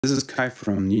This is Kai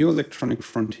from New Electronic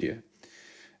Frontier,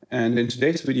 and in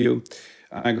today's video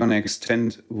I'm gonna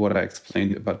extend what I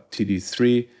explained about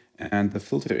TD-3 and the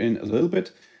filter in a little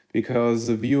bit, because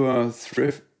the viewer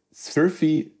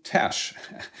Thrifty Tash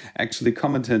actually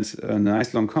commented a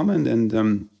nice long comment,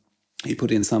 and he put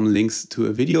in some links to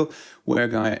a video where a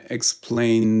guy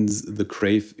explains the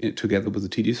Crave together with the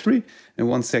TD-3. In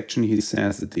one section he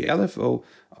says that the LFO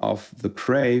of the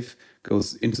Crave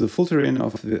goes into the filter in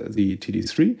of the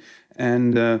TD-3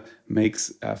 and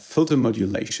makes a filter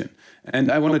modulation.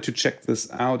 And I wanted to check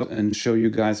this out and show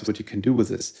you guys what you can do with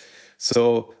this.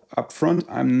 So up front,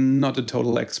 I'm not a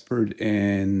total expert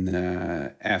in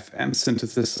FM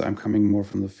synthesis. I'm coming more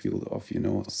from the field of,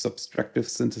 subtractive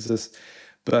synthesis.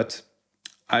 But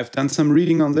I've done some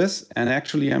reading on this, and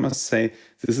actually I must say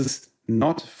this is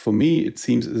not, for me, it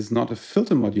seems it is not a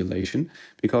filter modulation,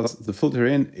 because the filter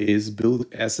in is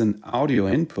built as an audio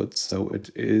input. So it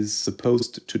is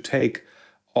supposed to take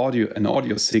an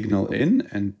audio signal in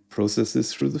and process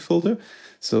this through the filter.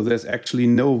 So there's actually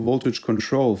no voltage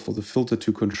control for the filter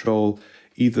to control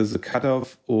either the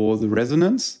cutoff or the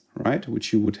resonance, right?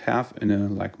 Which you would have in a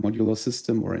modular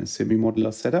system or in a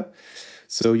semi-modular setup.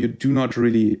 So you do not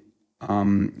really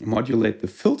modulate the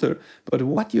filter, but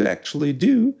what you actually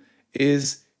do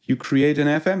is you create an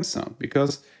FM sound,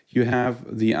 because you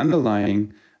have the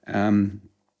underlying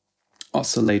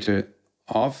oscillator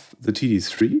of the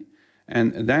TD-3,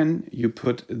 and then you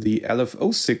put the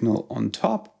LFO signal on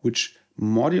top, which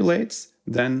modulates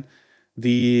then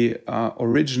the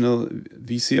original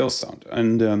VCO sound.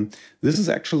 And this is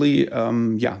actually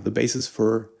the basis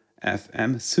for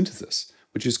FM synthesis,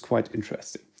 which is quite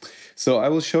interesting. So I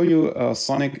will show you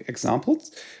sonic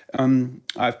examples.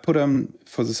 I've put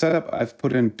for the setup, I've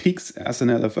put in peaks as an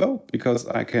LFO, because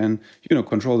I can,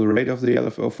 control the rate of the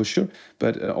LFO for sure,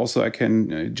 but also I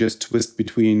can just twist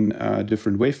between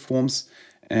different waveforms,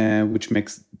 which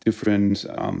makes different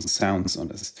sounds on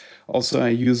this. Also, I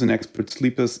use an Expert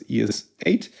Sleeper's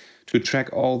ES8 to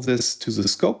track all this to the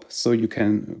scope, so you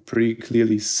can pretty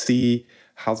clearly see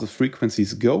how the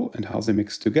frequencies go and how they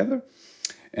mix together.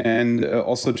 And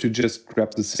also to just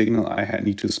grab the signal, I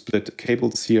need to split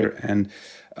cables here. And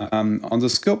on the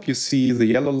scope, you see the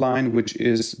yellow line, which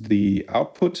is the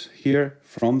output here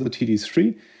from the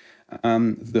TD-3.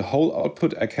 The whole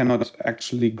output, I cannot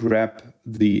actually grab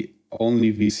the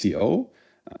only VCO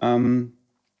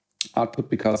output,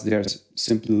 because there's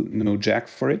simply no jack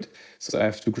for it. So I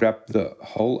have to grab the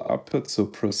whole output, so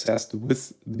processed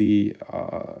with the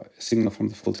signal from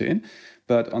the filter in.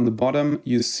 But on the bottom,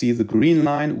 you see the green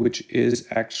line, which is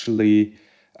actually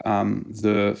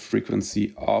the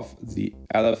frequency of the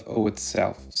LFO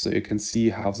itself. So you can see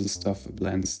how this stuff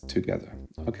blends together.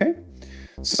 Okay,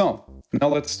 so now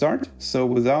let's start. So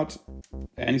without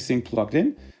anything plugged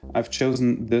in, I've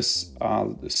chosen this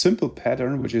simple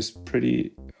pattern, which is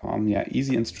pretty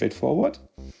easy and straightforward,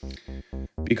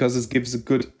 because it gives a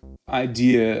good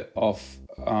idea of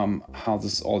how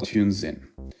this all tunes in.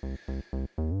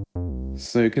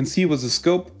 So you can see with the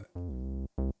scope,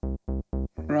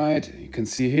 right, you can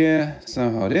see here,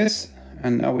 so how it is.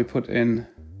 And now we put in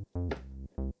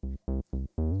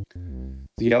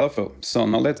the LFO. So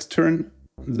now let's turn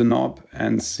the knob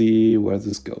and see where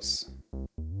this goes.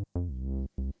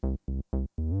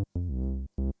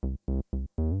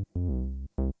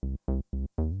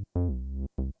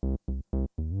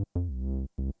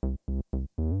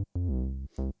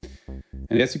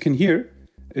 And as you can hear,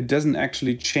 it doesn't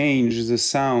actually change the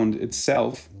sound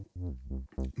itself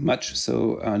much,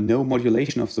 so no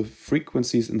modulation of the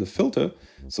frequencies in the filter,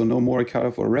 so no more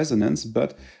cutoff or resonance,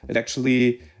 but it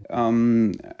actually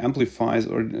amplifies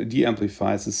or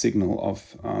de-amplifies the signal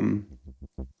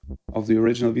of the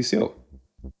original VCO.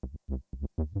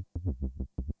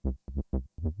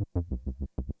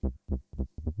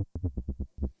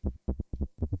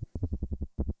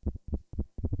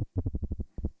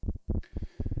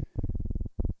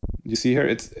 You see here,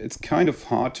 it's kind of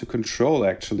hard to control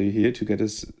actually here to get a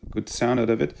good sound out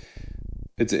of it.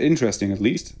 It's interesting, at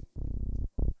least.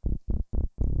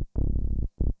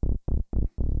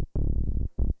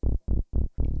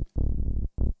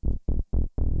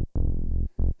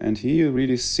 And here you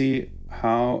really see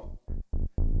how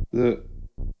the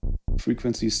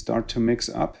frequencies start to mix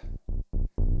up.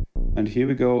 And here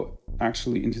we go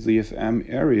actually into the FM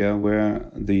area,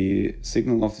 where the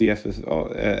signal of the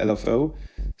LFO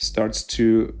starts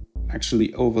to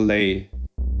actually overlay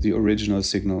the original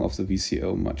signal of the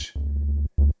VCO much.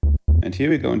 And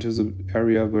here we go into the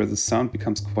area where the sound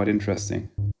becomes quite interesting.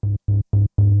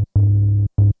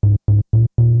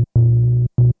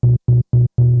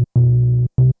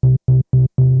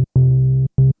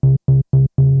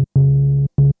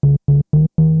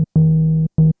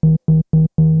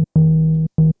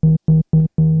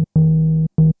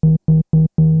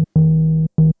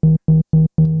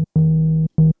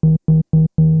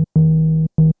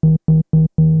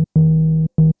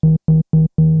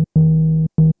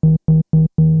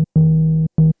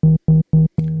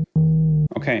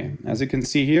 as you can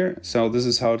see here. So this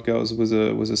is how it goes with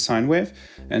a sine wave.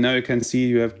 And now you can see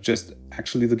you have just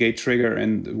actually the gate trigger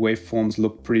and waveforms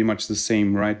look pretty much the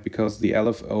same, right? Because the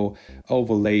LFO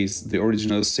overlays the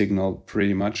original signal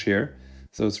pretty much here.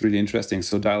 So it's really interesting.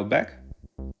 So dial back,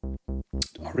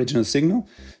 original signal.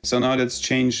 So now let's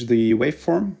change the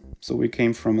waveform. So we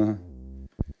came from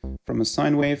a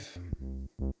sine wave.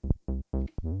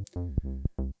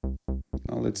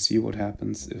 Now let's see what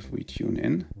happens if we tune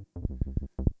in.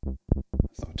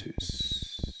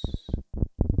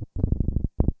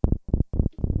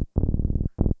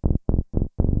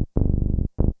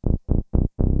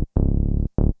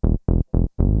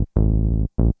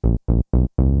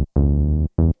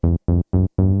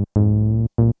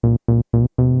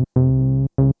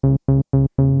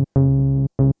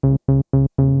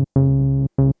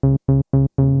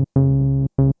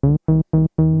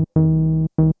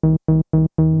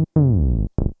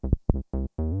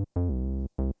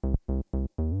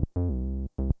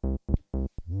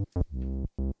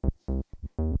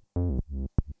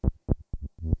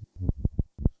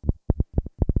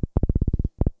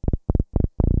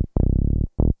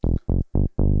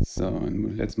 So,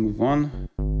 and let's move on.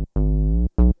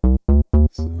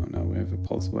 So now we have a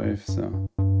pulse wave. So.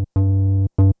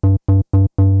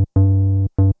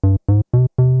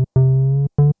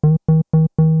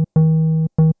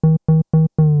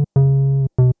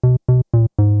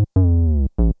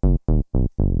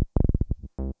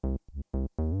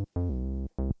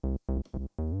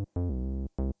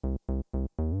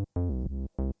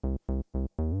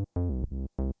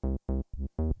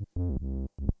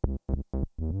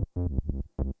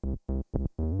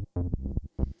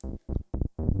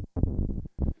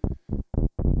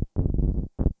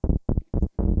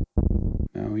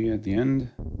 Now here at the end,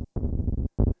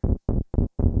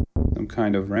 some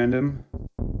kind of random.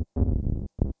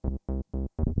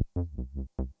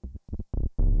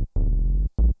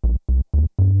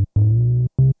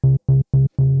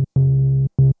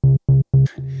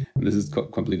 This is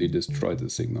completely destroyed the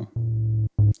signal.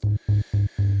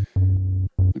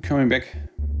 Coming back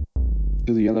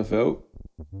to the LFO.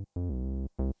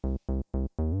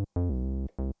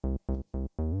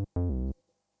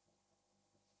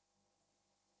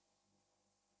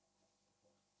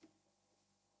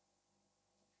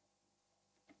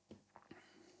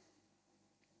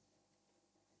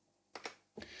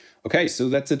 Okay, so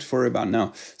that's it for about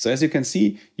now. So as you can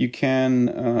see, you can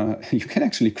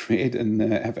actually create an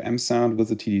FM sound with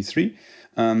the TD-3.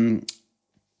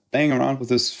 Playing around with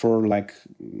this for, like,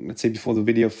 let's say before the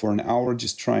video for an hour,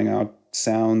 just trying out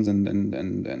sounds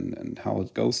and how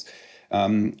it goes.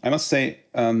 I must say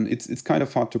it's kind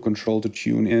of hard to control, to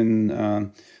tune in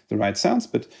the right sounds,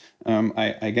 but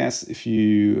I guess if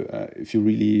you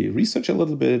really research a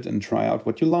little bit and try out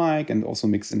what you like, and also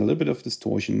mix in a little bit of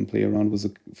distortion, play around with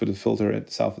the filter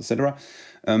itself, etc.,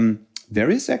 there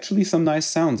is actually some nice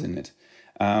sounds in it,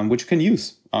 which you can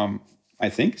use. I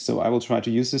think so. I will try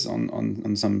to use this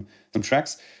on some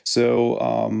tracks.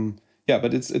 So yeah,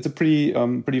 but it's a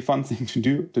pretty fun thing to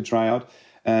do, to try out.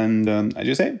 And I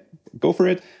just say, go for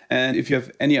it. And if you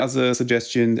have any other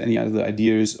suggestions, any other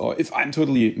ideas, or if I'm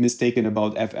totally mistaken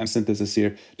about FM synthesis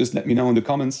here, just let me know in the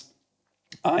comments.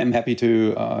 I'm happy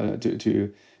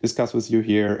to discuss with you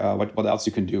here what else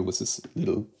you can do with this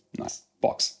little nice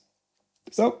box.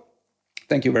 So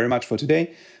thank you very much for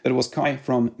today. That was Kai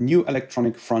from New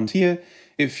Electronic Frontier.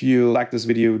 If you like this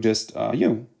video, just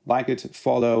like it,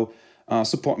 follow,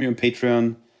 support me on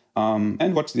Patreon,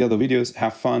 and watch the other videos.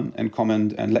 Have fun and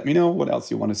comment and let me know what else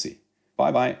you want to see.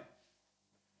 Bye bye.